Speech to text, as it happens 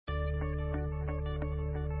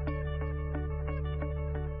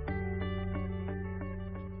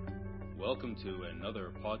Welcome to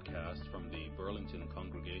another podcast from the Burlington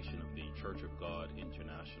congregation of the Church of God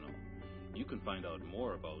International. You can find out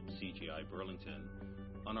more about CGI Burlington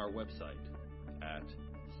on our website at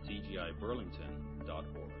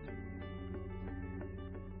cgiburlington.org.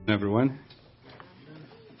 Everyone,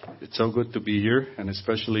 it's so good to be here, and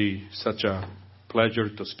especially such a pleasure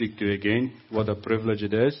to speak to you again. What a privilege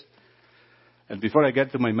it is. And before I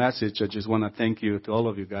get to my message, I just want to thank you to all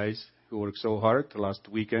of you guys who worked so hard last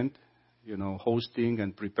weekend, hosting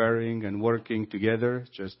and preparing and working together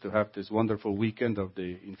just to have this wonderful weekend of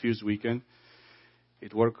the Infused Weekend.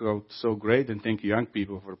 It worked out so great, and thank you young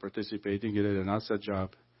people for participating. You did an awesome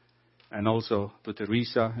job. And also to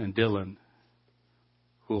Teresa and Dylan,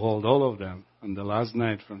 who hold all of them on the last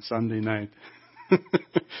night from Sunday night.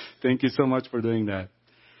 Thank you so much for doing that.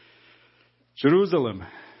 Jerusalem,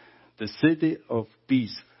 the city of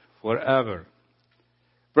peace forever.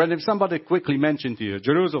 Brent, if somebody quickly mentioned to you,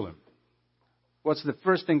 Jerusalem, what's the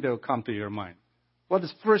first thing that will come to your mind? What is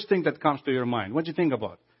the first thing that comes to your mind? What do you think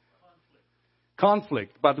about?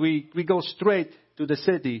 Conflict. But we go straight to the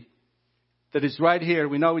city that is right here.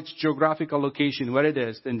 We know its geographical location, where it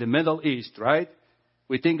is, in the Middle East, right?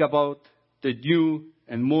 We think about the new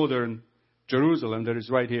and modern Jerusalem that is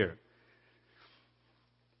right here.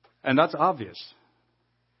 And that's obvious.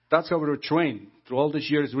 That's how we're trained through all these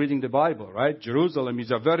years reading the Bible, right? Jerusalem is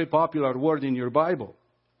a very popular word in your Bible.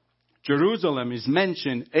 Jerusalem is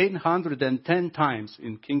mentioned 810 times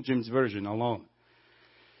in King James Version alone.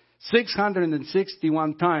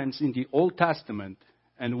 661 times in the Old Testament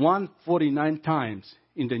and 149 times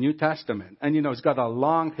in the New Testament. And it's got a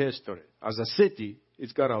long history. As a city,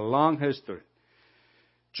 it's got a long history.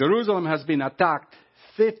 Jerusalem has been attacked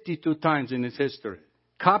 52 times in its history.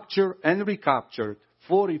 Captured and recaptured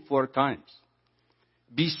 44 times.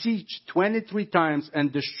 Besieged 23 times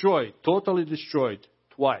and destroyed, totally destroyed,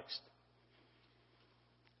 twice.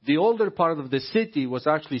 The older part of the city was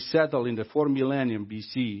actually settled in the 4th millennium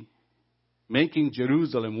BC, making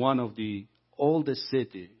Jerusalem one of the oldest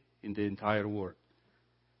cities in the entire world.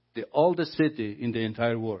 The oldest city in the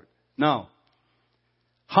entire world. Now,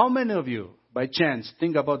 how many of you, by chance,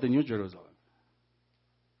 think about the New Jerusalem?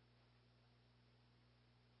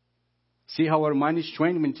 See how our mind is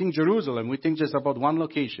trained? When we think Jerusalem, we think just about one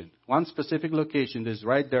location, one specific location that is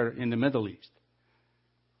right there in the Middle East.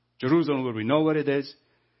 Jerusalem, where we know where it is.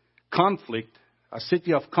 Conflict, a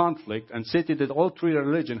city of conflict, and city that all three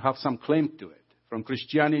religions have some claim to it, from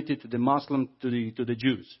Christianity to the Muslim to the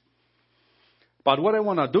Jews. But what I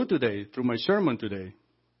want to do today, through my sermon today,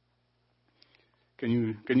 can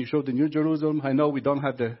you show the New Jerusalem? I know we don't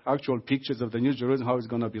have the actual pictures of the New Jerusalem, how it's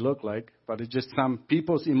going to be look like, but it's just some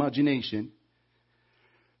people's imagination.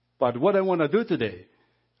 But what I want to do today,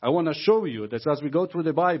 I want to show you that as we go through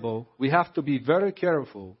the Bible, we have to be very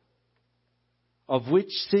careful of which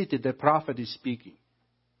city the prophet is speaking.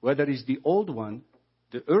 Whether it's the old one,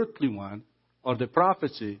 the earthly one, or the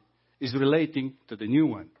prophecy is relating to the new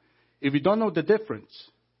one. If we don't know the difference,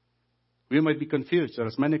 we might be confused,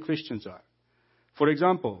 as many Christians are. For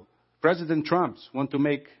example, President Trump wants to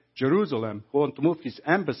make Jerusalem, want to move his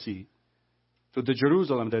embassy to the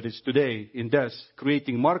Jerusalem that is today, in this,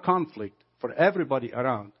 creating more conflict for everybody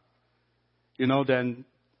around, than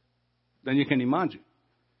you can imagine.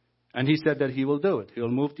 And he said that he will do it. He will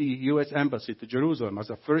move the U.S. Embassy to Jerusalem as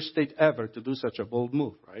the first state ever to do such a bold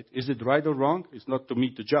move, right? Is it right or wrong? It's not to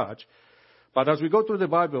me to judge. But as we go through the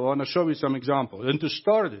Bible, I want to show you some examples. And to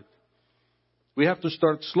start it, we have to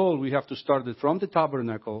start slow. We have to start it from the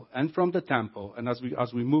tabernacle and from the temple. And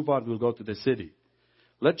as we move on, we'll go to the city.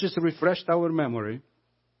 Let's just refresh our memory.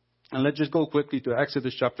 And let's just go quickly to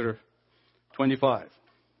Exodus chapter 25.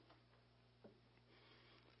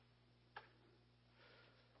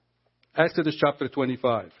 Exodus chapter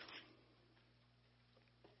 25.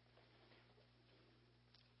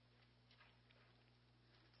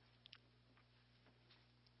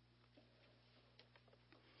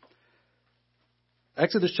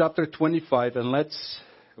 Exodus chapter 25, and let's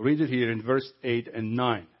read it here in verse 8 and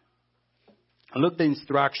 9. And look the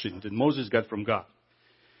instruction that Moses got from God.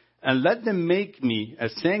 And let them make me a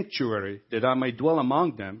sanctuary that I may dwell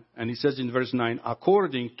among them. And he says in verse 9,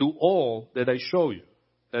 according to all that I show you.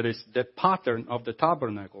 That is the pattern of the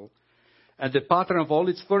tabernacle and the pattern of all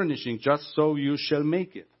its furnishing, just so you shall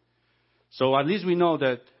make it. So at least we know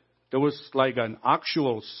that there was like an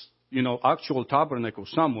actual tabernacle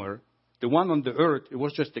somewhere. The one on the earth, it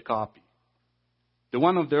was just a copy. The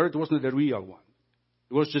one on the earth wasn't the real one.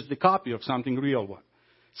 It was just the copy of something real one.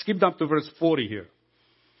 Skip down to verse 40 here.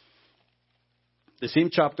 The same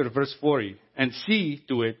chapter, verse 40. And see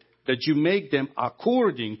to it that you make them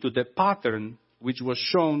according to the pattern which was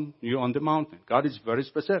shown you on the mountain. God is very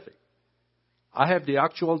specific. I have the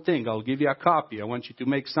actual thing. I'll give you a copy. I want you to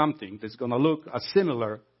make something that's going to look as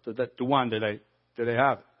similar to one that I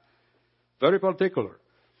have. Very particular.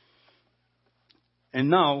 And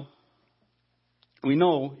now, we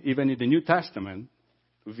know, even in the New Testament,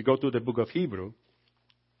 if you go to the book of Hebrew,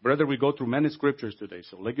 brother, we go through many scriptures today.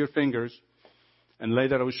 So lick your fingers, and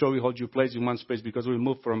later I will show you how you place in one space, because we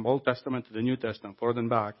move from Old Testament to the New Testament, forward and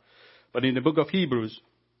back. But in the book of Hebrews,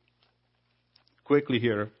 quickly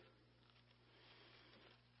here,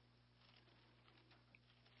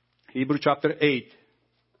 Hebrew chapter 8.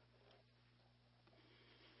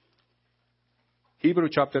 Hebrew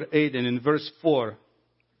chapter 8 and in verse 4,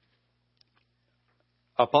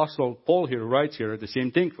 Apostle Paul here writes here the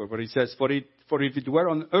same thing, for he says, For if it were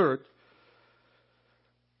on earth,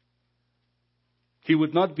 he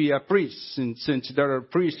would not be a priest, since there are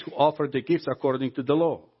priests who offer the gifts according to the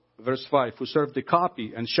law. Verse 5, who serve the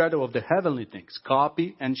copy and shadow of the heavenly things.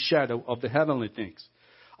 Copy and shadow of the heavenly things.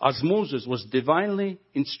 As Moses was divinely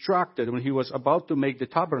instructed when he was about to make the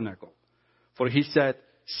tabernacle. For he said,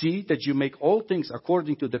 see that you make all things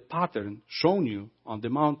according to the pattern shown you on the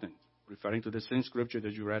mountain. Referring to the same scripture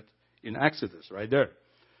that you read in Exodus, right there.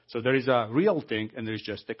 So there is a real thing and there is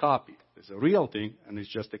just a copy. There's a real thing and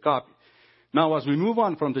it's just a copy. Now, as we move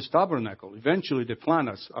on from this tabernacle, eventually the plan,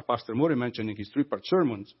 as Pastor Murray mentioned in his 3-part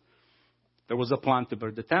sermons, there was a plan to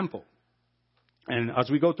build the temple. And as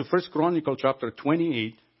we go to 1 Chronicle chapter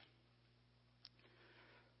 28,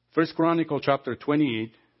 1 Chronicle chapter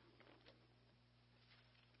 28,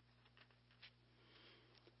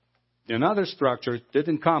 another structure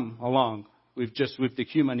didn't come along with the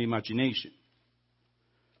human imagination.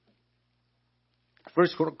 1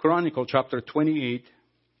 Chronicle chapter 28,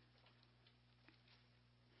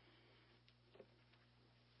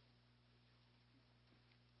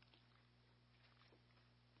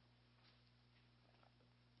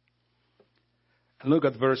 and look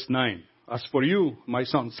at verse 9. As for you, my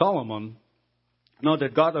son Solomon, know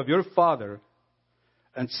that God of your father,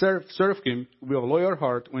 and serve him with a loyal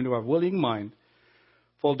heart when you have willing mind.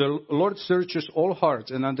 For the Lord searches all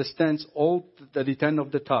hearts and understands all the intent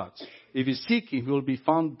of the thoughts. If you seek him, he will be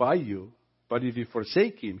found by you. But if you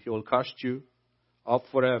forsake him, he will cast you off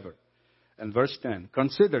forever. And verse 10,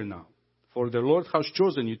 consider now, for the Lord has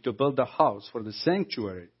chosen you to build a house for the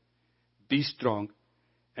sanctuary. Be strong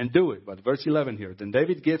and do it. But verse 11 here, then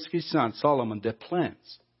David gives his son Solomon the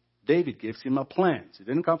plans. David gives him a plan. It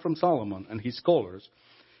didn't come from Solomon and his scholars.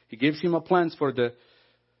 He gives him a plans for the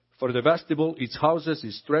vestibule, its houses,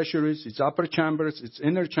 its treasuries, its upper chambers, its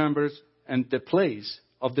inner chambers, and the place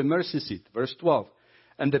of the mercy seat. Verse 12.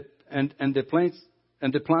 And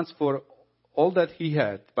the plans for all that he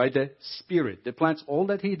had by the Spirit. The plans, all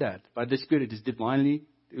that he had by the Spirit was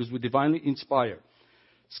divinely inspired.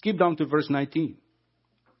 Skip down to verse 19.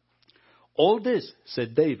 All this,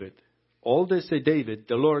 said David,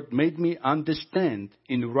 the Lord made me understand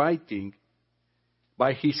in writing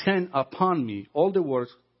by his hand upon me all the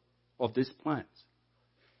works of these plans.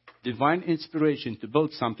 Divine inspiration to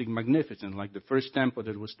build something magnificent like the first temple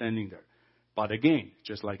that was standing there. But again,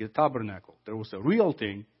 just like the tabernacle, there was a real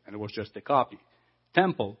thing and it was just a copy.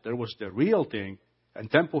 Temple, there was the real thing, and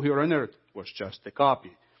temple here on earth was just a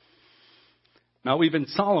copy. Now even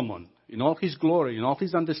Solomon, in all his glory, in all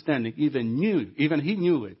his understanding, even he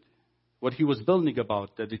knew it, what he was building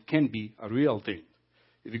about, that it can be a real thing.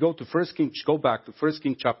 If you go to 1 Kings, go back to 1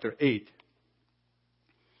 Kings chapter 8.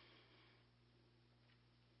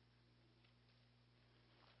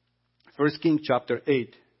 1 Kings chapter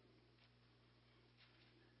 8.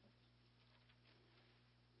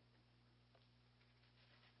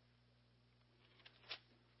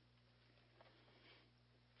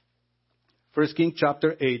 First Kings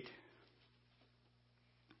chapter 8,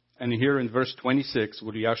 and here in verse 26,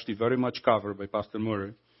 what we actually very much covered by Pastor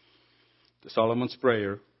Murray, the Solomon's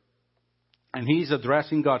prayer. And he's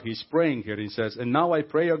addressing God. He's praying here. He says, and now I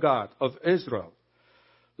pray, O God of Israel,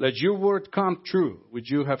 let your word come true,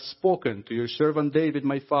 which you have spoken to your servant David,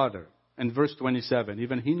 my father. And verse 27,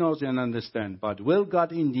 even he knows and understands, but will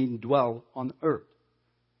God indeed dwell on earth?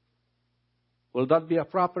 Will that be a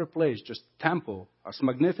proper place, just temple, as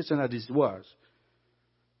magnificent as it was?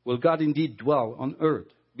 Will God indeed dwell on earth?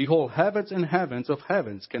 Behold, heavens and heavens of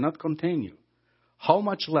heavens cannot contain you. How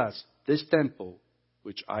much less this temple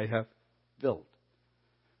which I have built?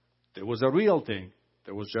 There was a real thing.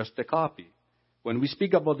 There was just a copy. When we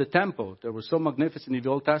speak about the temple, there was so magnificent in the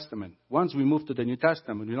Old Testament. Once we move to the New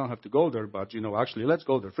Testament, we don't have to go there, but actually, let's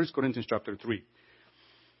go there. 1 Corinthians chapter 3.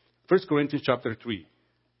 1 Corinthians chapter 3.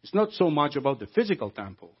 It's not so much about the physical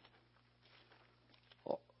temple.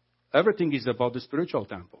 Everything is about the spiritual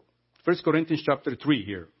temple. 1 Corinthians chapter 3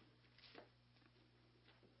 here.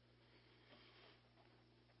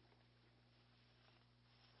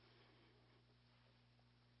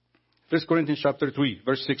 1 Corinthians chapter 3,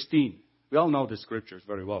 verse 16. We all know the scriptures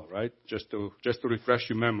very well, right? Just to refresh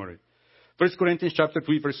your memory. 1 Corinthians chapter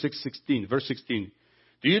 3, verse 16. Verse 16.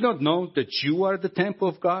 Do you not know that you are the temple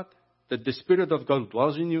of God? That the Spirit of God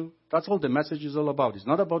dwells in you? That's all the message is all about. It's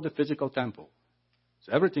not about the physical temple.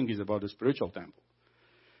 So everything is about the spiritual temple.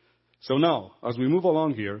 So now, as we move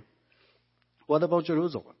along here, what about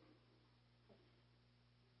Jerusalem?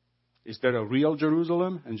 Is there a real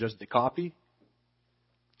Jerusalem and just the copy?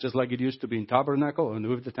 Just like it used to be in Tabernacle and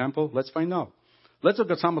with the temple? Let's find out. Let's look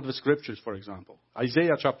at some of the scriptures, for example.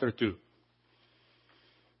 Isaiah chapter 2.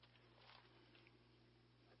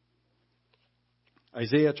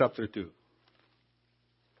 Isaiah chapter 2.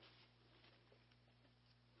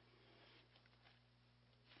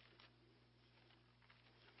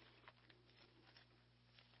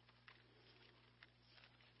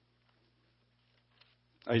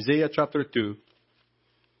 Isaiah chapter 2.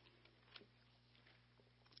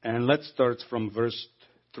 And let's start from verse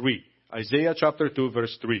 3. Isaiah chapter 2,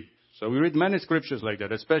 verse 3. So we read many scriptures like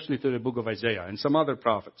that, especially to the book of Isaiah and some other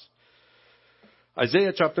prophets.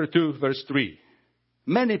 Isaiah chapter 2, verse 3.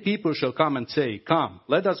 Many people shall come and say, come,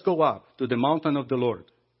 let us go up to the mountain of the Lord,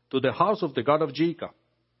 to the house of the God of Jacob.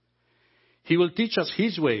 He will teach us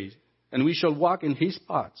his ways, and we shall walk in his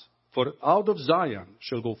paths. For out of Zion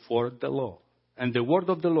shall go forth the law, and the word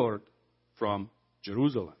of the Lord from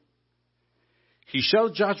Jerusalem. He shall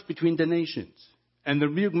judge between the nations, and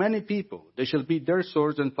rebuke many people. They shall beat their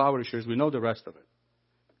swords and plowshares. We know the rest of it.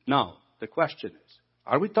 Now, the question is,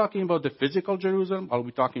 are we talking about the physical Jerusalem, or are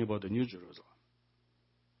we talking about the new Jerusalem?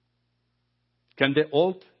 Can the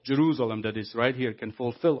old Jerusalem that is right here can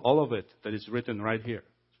fulfill all of it that is written right here?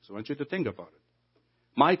 So I want you to think about it.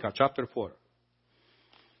 Micah chapter 4.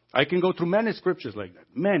 I can go through many scriptures like that.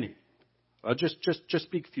 Many. I'll just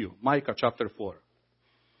pick few. Micah chapter 4.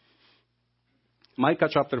 Micah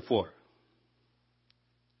chapter 4.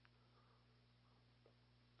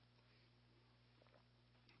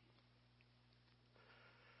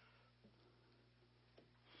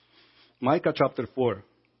 Micah chapter 4.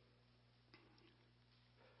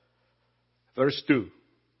 Verse 2.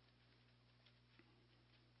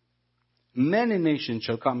 Many nations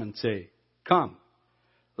shall come and say, come,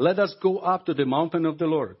 let us go up to the mountain of the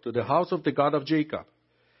Lord, to the house of the God of Jacob.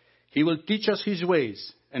 He will teach us his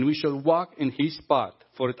ways, and we shall walk in his path.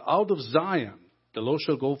 For out of Zion the law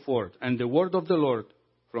shall go forth, and the word of the Lord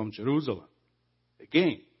from Jerusalem.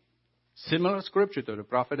 Again, similar scripture to the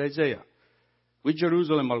prophet Isaiah. Which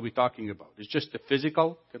Jerusalem are we talking about? It's just the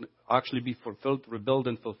physical, can actually be fulfilled, rebuilt,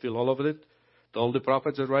 and fulfill all of it? All the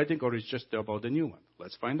prophets are writing, or it's just about the new one?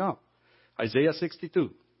 Let's find out. Isaiah 62.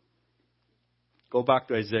 Go back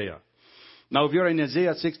to Isaiah. Now, if you're in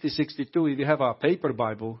Isaiah 62, if you have a paper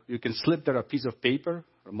Bible, you can slip there a piece of paper,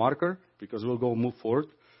 a marker, because we'll go move forward.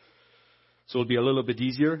 So it'll be a little bit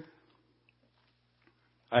easier.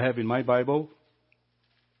 I have in my Bible,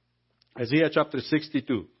 Isaiah chapter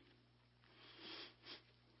 62.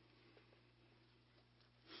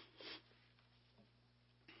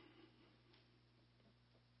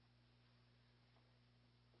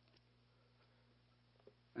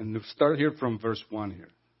 And we'll start here from verse 1 here.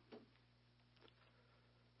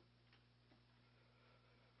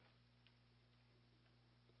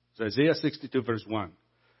 So Isaiah 62 verse 1.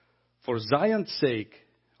 For Zion's sake,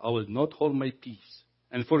 I will not hold my peace.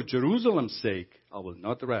 And for Jerusalem's sake, I will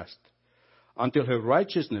not rest. Until her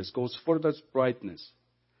righteousness goes forth as brightness.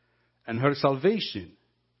 And her salvation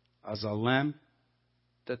as a lamp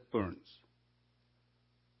that burns.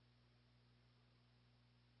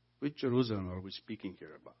 Which Jerusalem are we speaking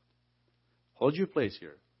here about? Hold your place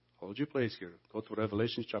here. Hold your place here. Go to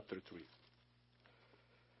Revelation chapter 3.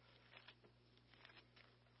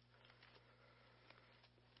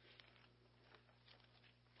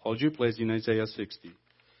 Hold your place in Isaiah 60.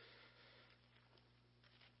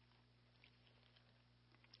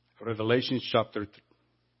 Revelation chapter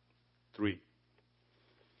 3.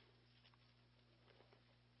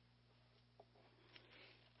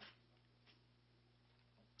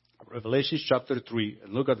 Revelation chapter 3,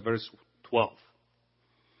 and look at verse 12.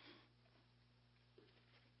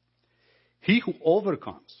 He who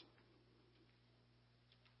overcomes,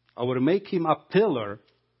 I will make him a pillar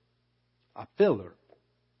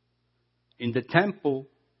in the temple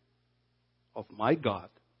of my God.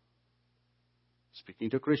 Speaking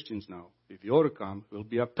to Christians now, if you overcome, will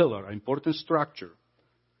be a pillar, an important structure.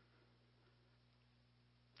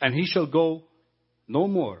 And he shall go no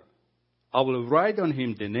more I will write on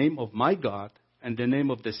him the name of my God and the name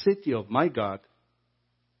of the city of my God,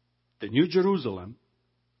 the New Jerusalem,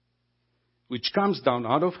 which comes down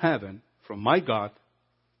out of heaven from my God,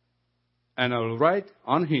 and I will write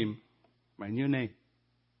on him my new name.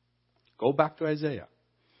 Go back to Isaiah.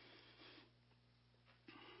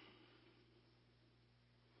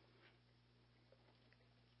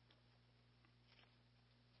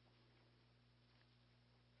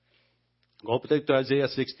 Go to Isaiah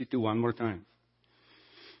 62 one more time.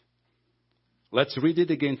 Let's read it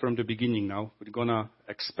again from the beginning now. We're going to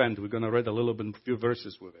expand. We're going to read a little bit, a few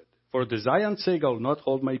verses with it. For the Zion's sake, I will not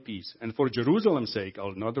hold my peace. And for Jerusalem's sake, I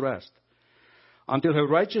will not rest. Until her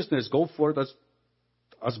righteousness go forth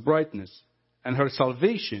as brightness, and her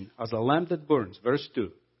salvation as a lamp that burns. Verse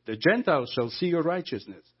 2. The Gentiles shall see your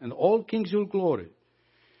righteousness, and all kings your glory.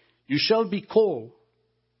 You shall be called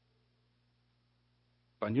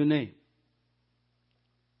by a new name.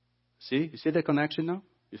 See? You see the connection now?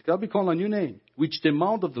 You shall be called a new name, which the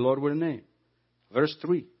mouth of the Lord will name. Verse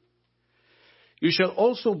 3. You shall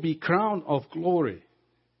also be crowned of glory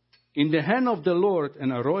in the hand of the Lord,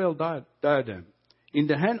 and a royal diadem in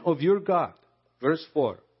the hand of your God. Verse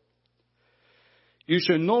 4. You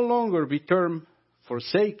shall no longer be termed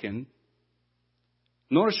forsaken,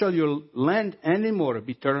 nor shall your land anymore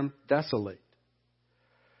be termed desolate.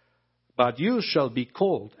 But you shall be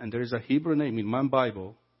called, and there is a Hebrew name in my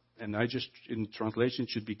Bible, and in translation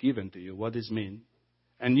should be given to you what this means.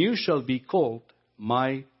 And you shall be called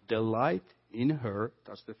my delight in her.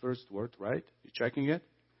 That's the first word, right? You checking it?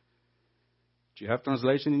 Do you have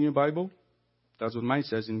translation in your Bible? That's what mine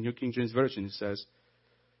says in New King James Version. It says,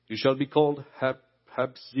 you shall be called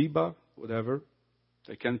Hephzibah, whatever.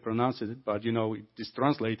 I can't pronounce it, but it's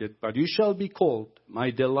translated. But you shall be called,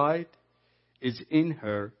 my delight is in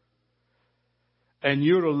her. And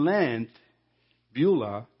your land,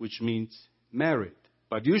 Beulah, which means married.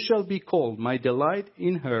 But you shall be called, my delight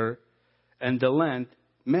in her, and the land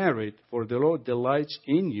married, for the Lord delights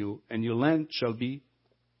in you, and your land shall be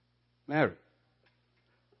married.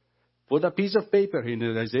 Put a piece of paper in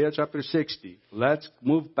Isaiah chapter 60. Let's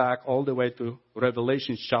move back all the way to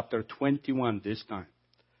Revelation chapter 21 this time.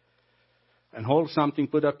 And hold something,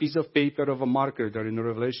 put a piece of paper of a marker there in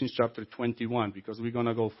Revelation chapter 21, because we're going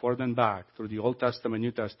to go forward and back through the Old Testament,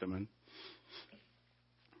 New Testament.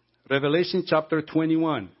 Revelation chapter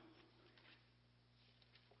 21.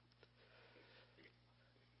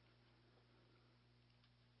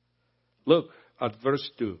 Look at verse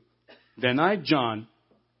 2. Then I, John,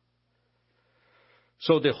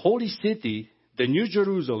 saw the holy city, the New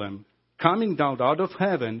Jerusalem, coming down out of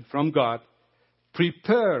heaven from God,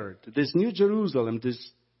 prepared. This New Jerusalem,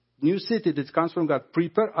 this new city that comes from God,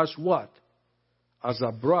 prepared as what? As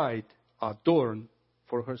a bride adorned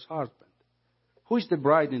for her husband. Who is the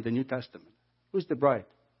bride in the New Testament? Who is the bride?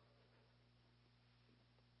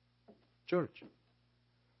 Church.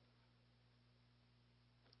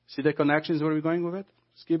 See the connections where we're going with it?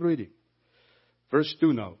 Let's keep reading. Verse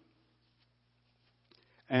 2 now.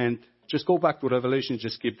 And just go back to Revelation,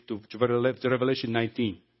 just skip to Revelation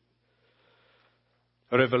 19.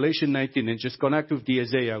 Revelation 19, and just connect with the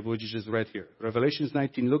Isaiah, which is just read here. Revelation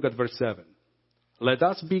 19, look at verse 7. Let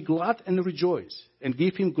us be glad and rejoice, and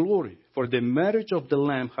give him glory, for the marriage of the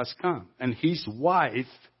Lamb has come, and his wife,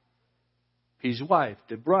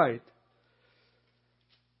 the bride,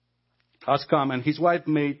 has come, and his wife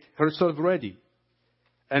made herself ready.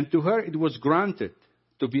 And to her it was granted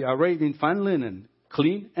to be arrayed in fine linen,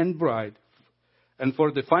 clean and bright. And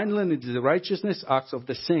for the fine linen is the righteousness acts of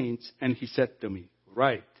the saints. And he said to me,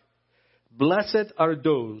 write, blessed are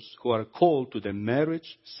those who are called to the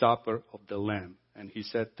marriage supper of the Lamb. And he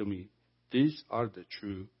said to me, these are the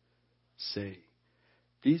true saying.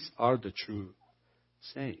 These are the true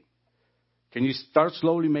saying. Can you start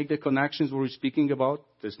slowly make the connections we're speaking about?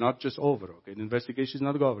 It's not just over, okay? The investigation is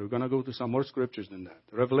not over. We're going to go to some more scriptures than that.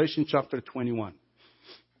 Revelation chapter 21.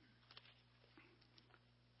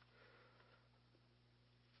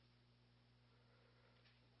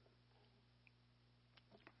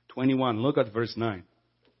 Look at verse 9.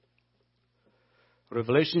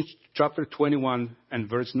 Revelation chapter 21 and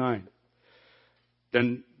verse 9.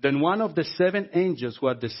 Then one of the seven angels who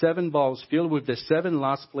had the seven bowls filled with the seven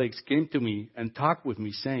last plagues came to me and talked with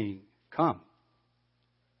me, saying, Come,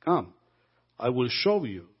 I will show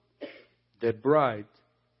you the bride,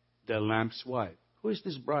 the Lamb's wife. Who is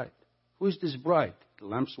this bride? Who is this bride? The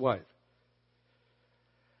Lamb's wife.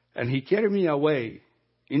 And he carried me away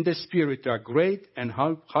in the spirit to a great and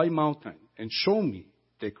high mountain, and showed me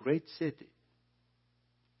the great city,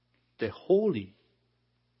 the holy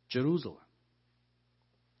Jerusalem.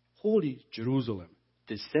 Holy Jerusalem,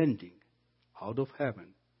 descending out of heaven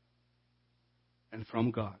and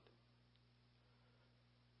from God.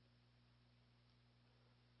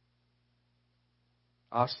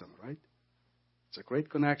 Awesome, right? It's a great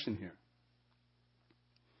connection here.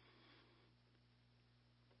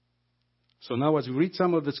 So now as we read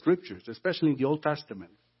some of the scriptures, especially in the Old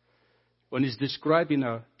Testament, when it's describing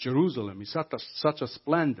Jerusalem in such a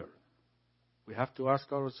splendor, we have to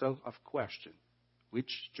ask ourselves a question.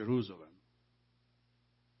 Which Jerusalem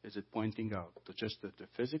is it pointing out? To just the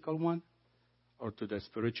physical one or to the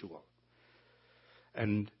spiritual?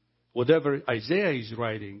 And whatever Isaiah is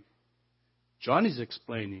writing, John is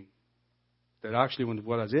explaining that actually when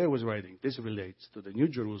what Isaiah was writing, this relates to the New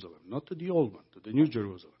Jerusalem, not to the old one, to the New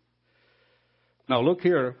Jerusalem. Now look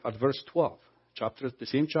here at verse 12, the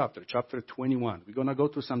same chapter, chapter 21. We're going to go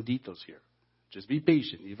through some details here. Just be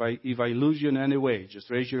patient. If I lose you in any way, just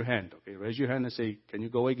raise your hand. Okay, raise your hand and say, can you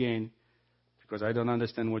go again? Because I don't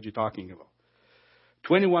understand what you're talking about.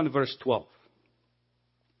 21 verse 12.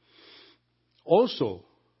 Also,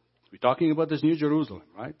 we're talking about this New Jerusalem,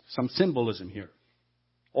 right? Some symbolism here.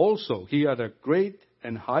 Also, he had a great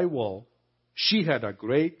and high wall. She had a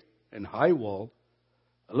great and high wall.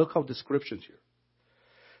 Look how descriptions here.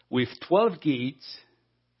 With 12 gates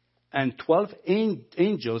and 12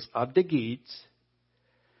 angels at the gates,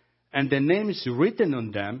 and the names written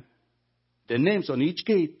on them, the names on each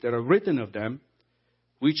gate that are written of them,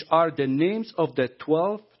 which are the names of the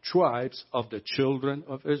 12 tribes of the children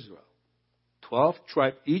of Israel. 12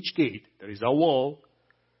 tribes, each gate, there is a wall,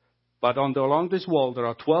 but along this wall there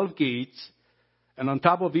are 12 gates, and on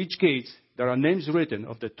top of each gate there are names written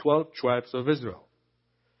of the 12 tribes of Israel.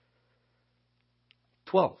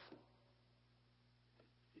 12.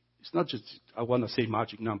 It's not just, I want to say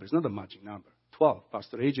magic number. It's not a magic number. 12.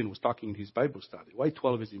 Pastor Adrian was talking in his Bible study. Why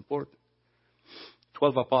 12 is important?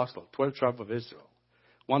 12 apostles, 12 tribes of Israel.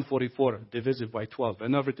 144 divided by 12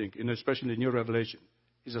 and everything, especially in the New Revelation,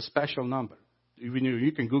 is a special number.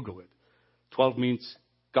 You can Google it. 12 means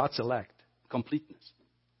God's elect, completeness,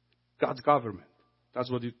 God's government. That's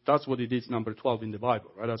what it is, number 12 in the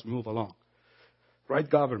Bible, right, as we move along. Right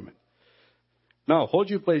government. Now, hold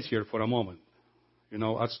your place here for a moment.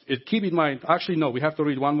 Keep in mind, actually, no, we have to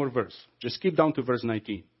read one more verse. Just skip down to verse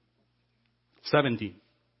 19. 17.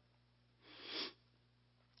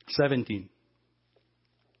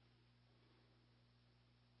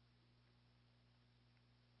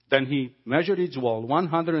 Then he measured its wall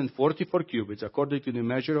 144 cubits according to the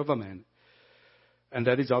measure of a man, and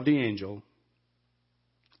that is of the angel.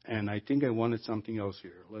 And I think I wanted something else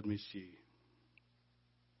here. Let me see.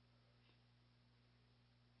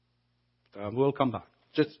 We'll come back.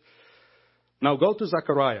 Now go to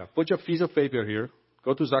Zechariah. Put your piece of paper here.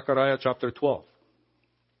 Go to Zechariah chapter 12.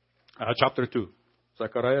 Chapter 2.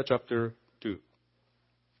 Zechariah chapter 2.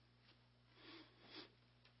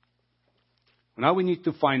 Now we need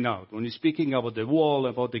to find out, when you're speaking about the wall,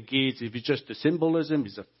 about the gates, if it's just a symbolism,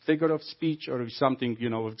 it's a figure of speech, or if something,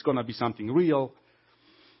 if it's going to be something real.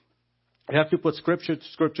 You have to put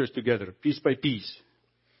scriptures together, piece by piece,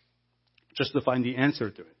 just to find the answer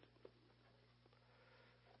to it.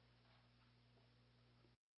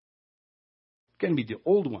 Can be the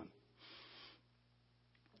old one.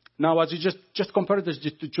 Now, as you just compare this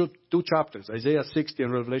to two chapters, Isaiah 60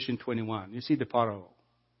 and Revelation 21, you see the parallel.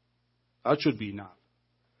 That should be enough.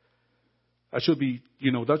 That should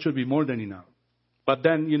be more than enough. But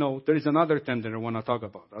then, there is another term that I want to talk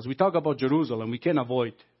about. As we talk about Jerusalem, we can't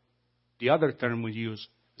avoid the other term we use,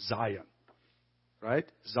 Zion. Right?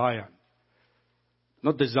 Zion.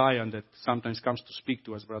 Not the Zion that sometimes comes to speak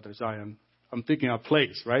to us, Brother Zion. I'm thinking a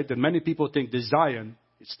place, right? That many people think the Zion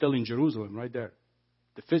is still in Jerusalem, right there.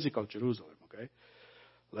 The physical Jerusalem, okay?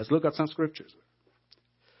 Let's look at some scriptures.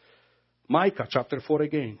 Micah chapter 4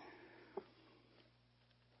 again.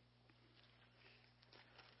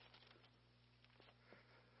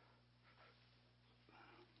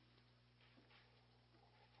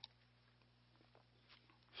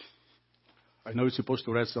 I know it's supposed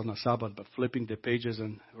to rest on a Sabbath, but flipping the pages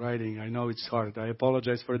and writing, I know it's hard. I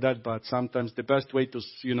apologize for that, but sometimes the best way to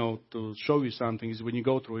show you something is when you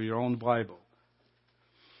go through your own Bible.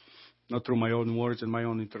 Not through my own words and my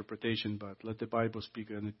own interpretation, but let the Bible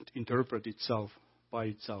speak and interpret itself by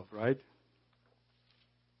itself, right?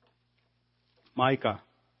 Micah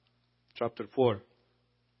chapter 4.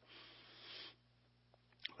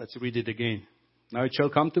 Let's read it again. Now it shall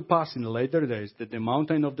come to pass in the later days that the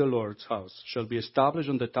mountain of the Lord's house shall be established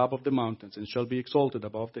on the top of the mountains and shall be exalted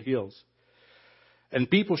above the hills. And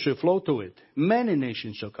people shall flow to it. Many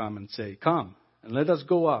nations shall come and say, Come, and let us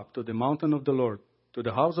go up to the mountain of the Lord, to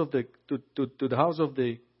the house of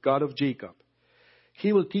the God of Jacob.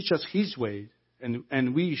 He will teach us his way,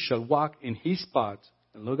 and we shall walk in his paths.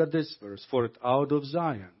 And look at this verse. For out of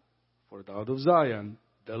Zion,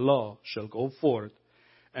 the law shall go forth,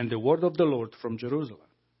 and the word of the Lord from Jerusalem.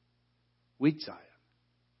 With Zion.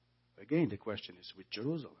 Again, the question is with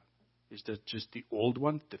Jerusalem. Is that just the old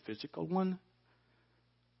one, the physical one?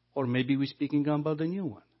 Or maybe we're speaking about the new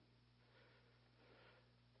one.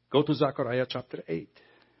 Go to Zechariah chapter 8.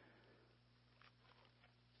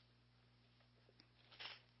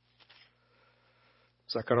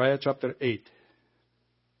 Zechariah chapter 8.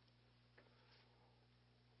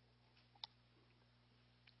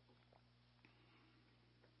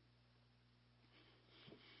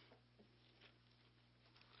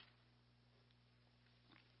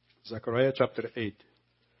 Zechariah chapter 8.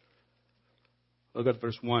 Look at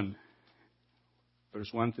verse 1. Verse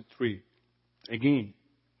 1 to 3. Again,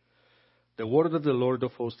 the word of the Lord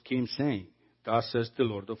of hosts came saying, Thus says the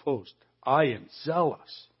Lord of hosts, I am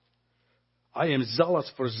zealous. I am zealous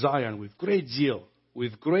for Zion with great zeal.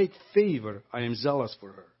 With great favor I am zealous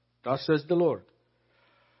for her. Thus says the Lord.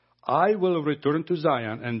 I will return to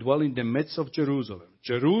Zion and dwell in the midst of Jerusalem.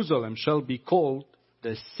 Jerusalem shall be called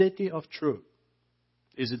the city of truth.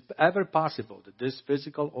 Is it ever possible that this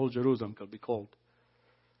physical old Jerusalem can be called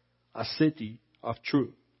a city of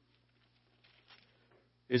truth?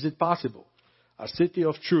 Is it possible? A city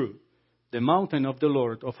of truth, the mountain of the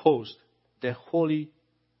Lord of hosts, the holy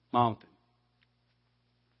mountain.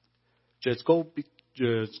 Just go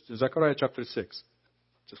to Zechariah chapter 6.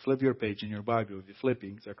 Just flip your page in your Bible. If you're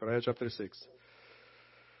flipping, Zechariah chapter 6.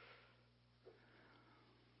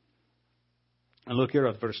 And look here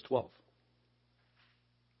at verse 12.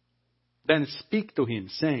 Then speak to him,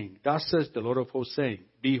 saying, Thus says the Lord of hosts, saying,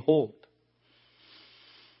 Behold,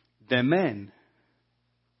 the man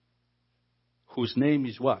whose name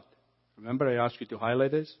is what? Remember I asked you to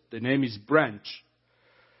highlight this? The name is Branch.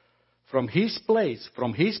 From his place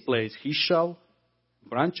he shall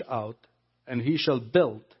branch out, and he shall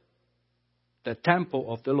build the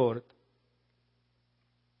temple of the Lord.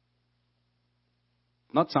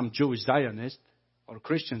 Not some Jewish Zionist or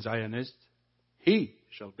Christian Zionist. He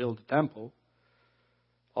shall build the temple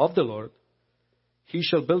of the Lord. He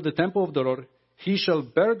shall build the temple of the Lord. He shall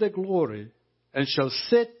bear the glory and shall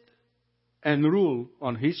sit and rule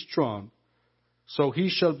on his throne. So he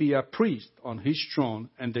shall be a priest on his throne,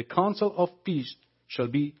 and the council of peace shall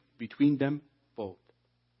be between them both.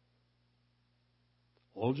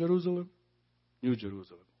 Old Jerusalem, New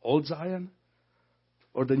Jerusalem. Old Zion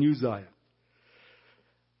or the New Zion?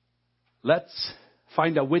 Let's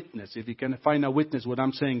find a witness. If you can find a witness, what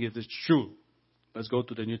I'm saying is it's true. Let's go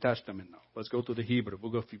to the New Testament now. Let's go to the Hebrew,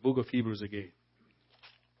 book of Hebrews again.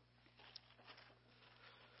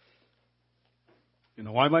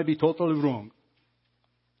 I might be totally wrong.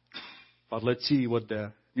 But let's see what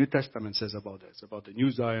the New Testament says about this, about the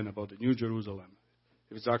New Zion, about the New Jerusalem,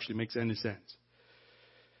 if it actually makes any sense.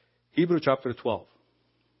 Hebrews chapter 12.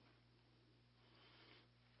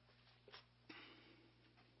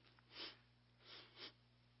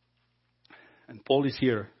 And Paul is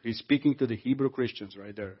here. He's speaking to the Hebrew Christians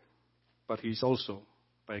right there. But he's also,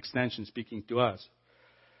 by extension, speaking to us.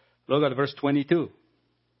 Look at verse 22.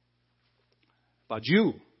 But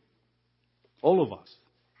you, all of us,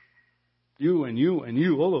 you and you and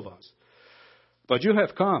you, all of us, but you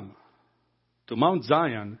have come to Mount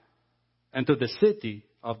Zion and to the city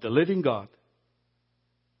of the living God,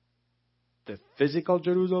 the physical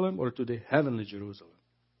Jerusalem or to the heavenly Jerusalem.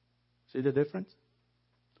 See the difference?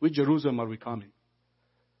 Which Jerusalem are we coming?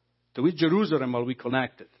 To which Jerusalem are we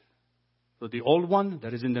connected? To the old one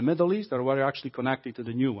that is in the Middle East, or are we actually connected to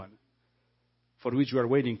the new one for which we are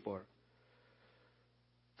waiting for?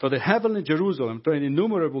 To the heavenly Jerusalem, to an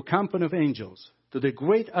innumerable company of angels, to the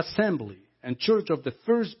great assembly and church of the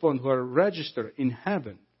firstborn who are registered in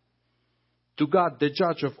heaven, to God, the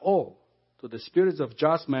judge of all, to the spirits of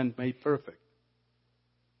just men made perfect.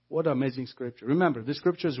 What amazing scripture. Remember, this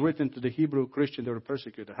scripture is written to the Hebrew Christians that were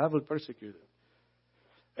persecuted, heavily persecuted.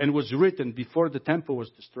 And was written before the temple was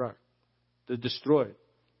destroyed.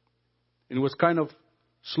 And it was kind of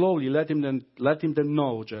slowly letting them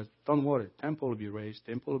know, just don't worry, temple will be raised,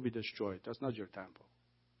 temple will be destroyed. That's not your temple.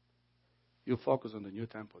 You focus on the new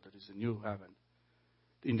temple, that is the new heaven,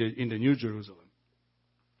 in the new Jerusalem.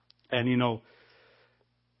 And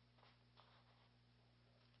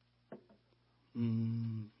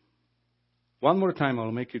one more time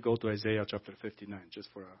I'll make you go to Isaiah chapter 59,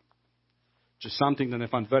 just something that I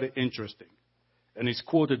found very interesting. And it's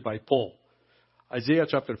quoted by Paul. Isaiah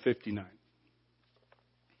chapter 59.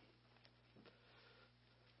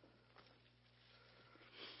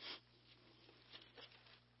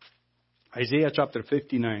 Isaiah chapter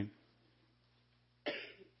 59.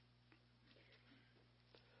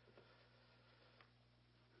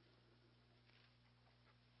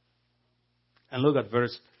 And look at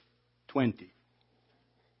verse 20.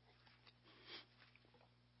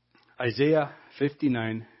 Isaiah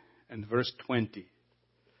 59 and verse 20.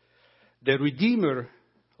 The Redeemer,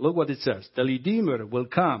 look what it says. The Redeemer will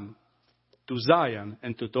come to Zion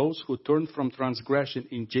and to those who turn from transgression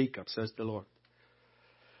in Jacob, says the Lord.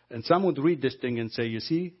 And some would read this thing and say, you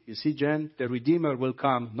see, Jen, the Redeemer will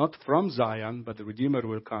come not from Zion, but the Redeemer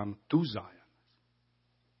will come to Zion.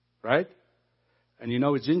 Right? And you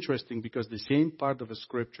know, it's interesting because the same part of the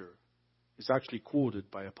scripture is actually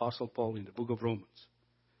quoted by Apostle Paul in the book of Romans.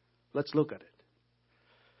 Let's look at it.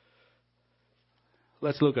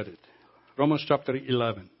 Let's look at it. Romans chapter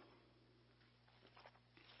 11.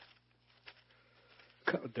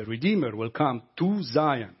 The Redeemer will come to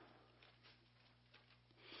Zion.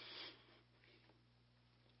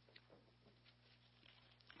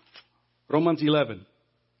 Romans 11.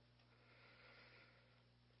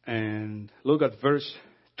 And look at verse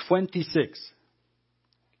 26.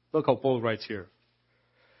 Look how Paul writes here.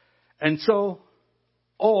 And so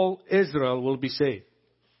all Israel will be saved,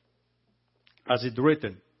 as it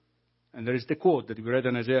written. And there is the quote that we read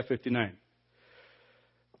in Isaiah 59.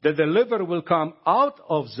 The deliverer will come out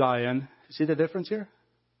of Zion. See the difference here?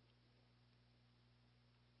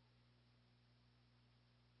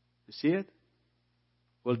 You see it?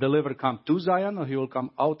 Will the deliverer come to Zion or he will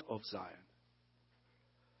come out of Zion?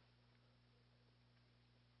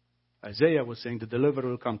 Isaiah was saying the deliverer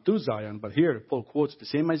will come to Zion, but here Paul quotes the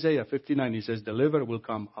same Isaiah 59. He says, the deliverer will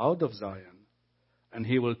come out of Zion, and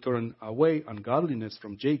he will turn away ungodliness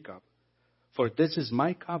from Jacob. For this is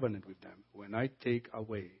my covenant with them when I take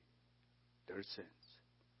away their sins.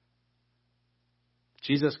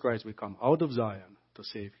 Jesus Christ will come out of Zion to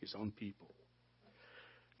save his own people.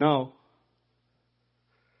 Now,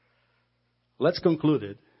 let's conclude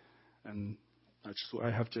it. And I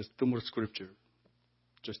have just two more scripture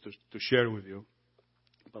just to share with you.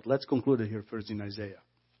 But let's conclude it here first in Isaiah.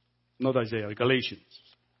 Not Isaiah, Galatians.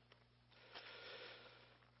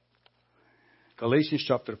 Galatians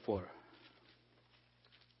chapter 4.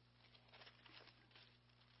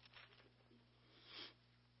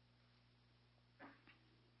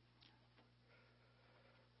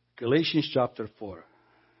 Galatians chapter 4.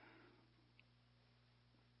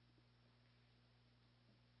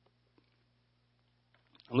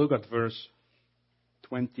 Look at verse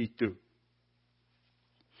 22.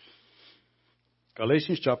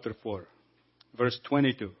 Galatians chapter 4, verse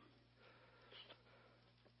 22.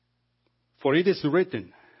 For it is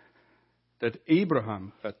written that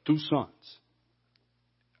Abraham had two sons.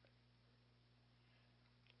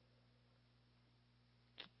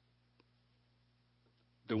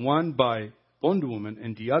 The one by bondwoman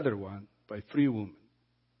and the other one by free woman.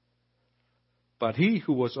 But he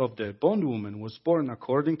who was of the bondwoman was born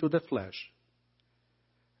according to the flesh,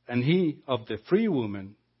 and he of the free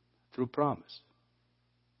woman through promise.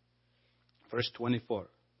 Verse 24.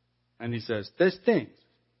 And he says, these things,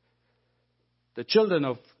 the children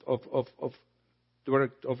of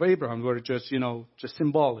Abraham were just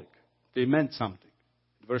symbolic. They meant something.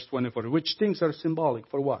 Verse 24. Which things are symbolic?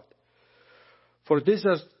 For what? For these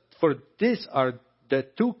are the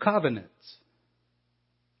two covenants.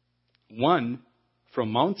 One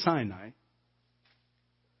from Mount Sinai,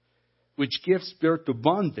 which gives birth to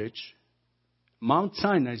bondage. Mount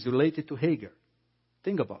Sinai is related to Hagar.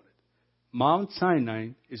 Think about it. Mount Sinai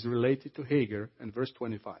is related to Hagar in verse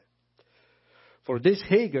 25. For this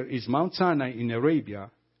Hagar is Mount Sinai in Arabia,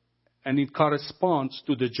 and it corresponds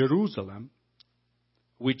to the Jerusalem,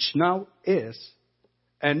 which now is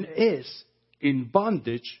in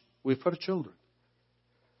bondage with her children.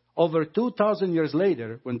 Over 2,000 years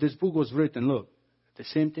later, when this book was written, look, the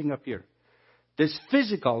same thing appeared. This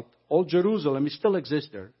physical old Jerusalem is still exists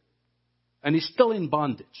there, and is still in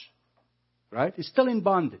bondage. Right? It's still in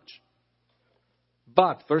bondage.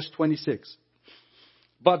 But, verse 26,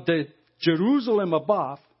 but the Jerusalem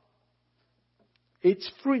above, it's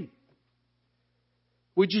free,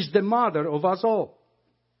 which is the mother of us all.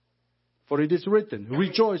 For it is written,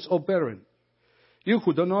 rejoice, O barren, you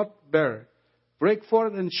who do not bear, break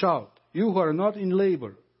forth and shout, you who are not in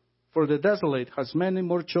labor, for the desolate has many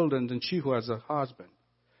more children than she who has a husband.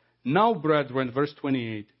 Now, brethren, verse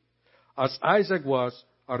 28, as Isaac was,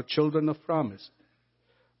 are children of promise.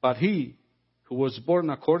 But he who was born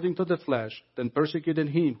according to the flesh, then persecuted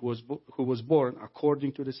him who was born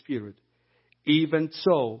according to the Spirit. Even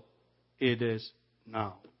so it is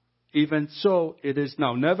now. Even so it is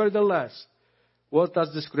now. Nevertheless, what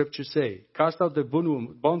does the scripture say? Cast out the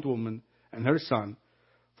bondwoman and her son.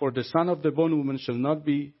 For the son of the bondwoman shall not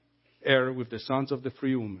be heir with the sons of the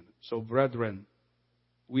free woman. So, brethren,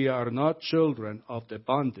 we are not children of the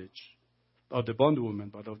bondage, of the bondwoman,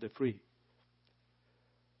 but of the free.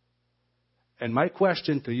 And my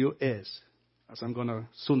question to you is, as I'm going to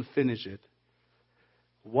soon finish it,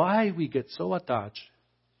 why we get so attached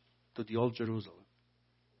to the old Jerusalem?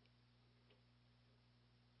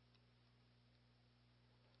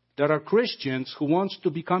 There are Christians who want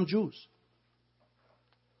to become Jews.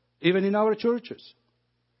 Even in our churches.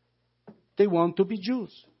 They want to be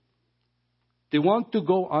Jews. They want to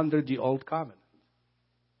go under the old covenant.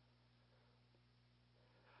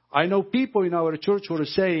 I know people in our church who are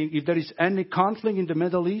saying if there is any conflict in the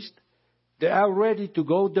Middle East, they are ready to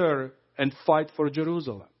go there and fight for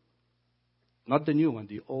Jerusalem. Not the new one,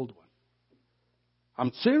 the old one.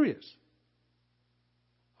 I'm serious.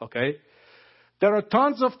 Okay? There are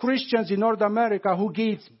tons of Christians in North America who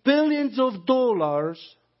give billions of dollars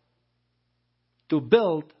to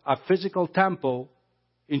build a physical temple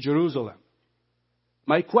in Jerusalem.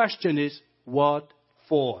 My question is, what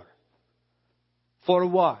for? For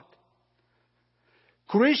what?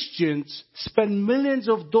 Christians spend millions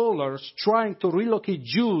of dollars trying to relocate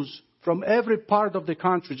Jews from every part of the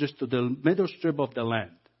country just to the middle strip of the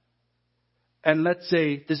land. And let's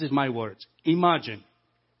say, this is my words, imagine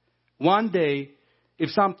one day if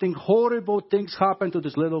something horrible things happen to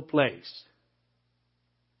this little place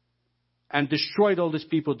and destroyed all these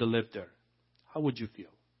people that live there. How would you feel?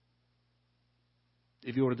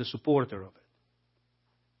 If you were the supporter of it.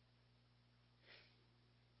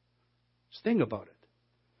 Just think about it.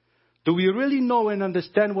 Do we really know and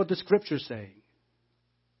understand what the Scripture is saying?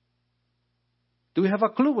 Do we have a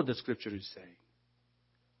clue what the Scripture is saying?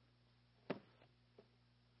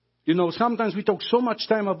 You know, sometimes we talk so much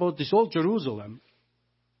time about this old Jerusalem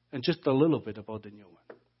and just a little bit about the new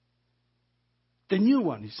one. The new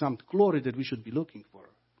one is some glory that we should be looking for,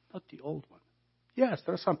 not the old one. Yes,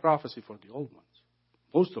 there are some prophecy for the old ones.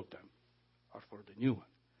 Most of them are for the new one.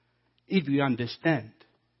 If we understand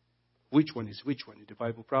which one is which one in the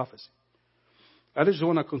Bible prophecy. I just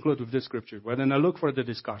want to conclude with this scripture, but then I look for the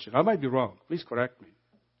discussion. I might be wrong. Please correct me.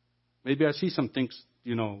 Maybe I see some things,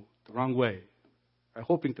 the wrong way. I'm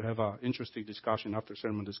hoping to have an interesting discussion after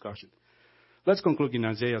sermon discussion. Let's conclude in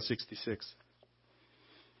Isaiah 66.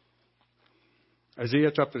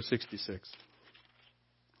 Isaiah chapter 66.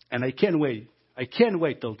 And I can't wait. I can't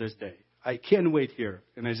wait till this day. I can't wait here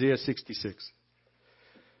in Isaiah 66.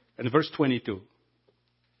 And verse 22.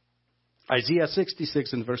 Isaiah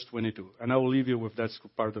 66 and verse 22. And I will leave you with that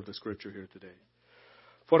part of the scripture here today.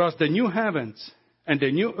 For as the new heavens and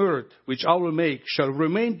the new earth, which I will make, shall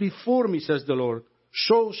remain before me, says the Lord,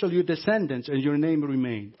 so shall your descendants and your name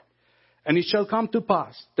remain. And it shall come to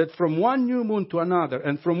pass that from one new moon to another,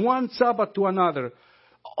 and from one Sabbath to another,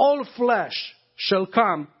 all flesh shall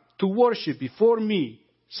come to worship before me,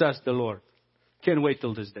 says the Lord. Can't wait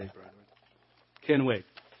till this day, brethren. Can't wait.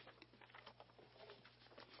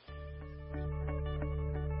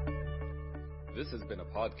 This has been a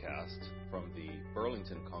podcast from the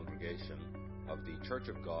Burlington congregation of the Church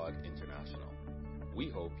of God International. We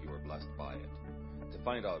hope you are blessed by it. To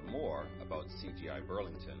find out more about CGI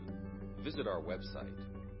Burlington, visit our website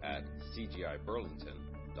at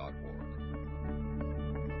cgiburlington.org.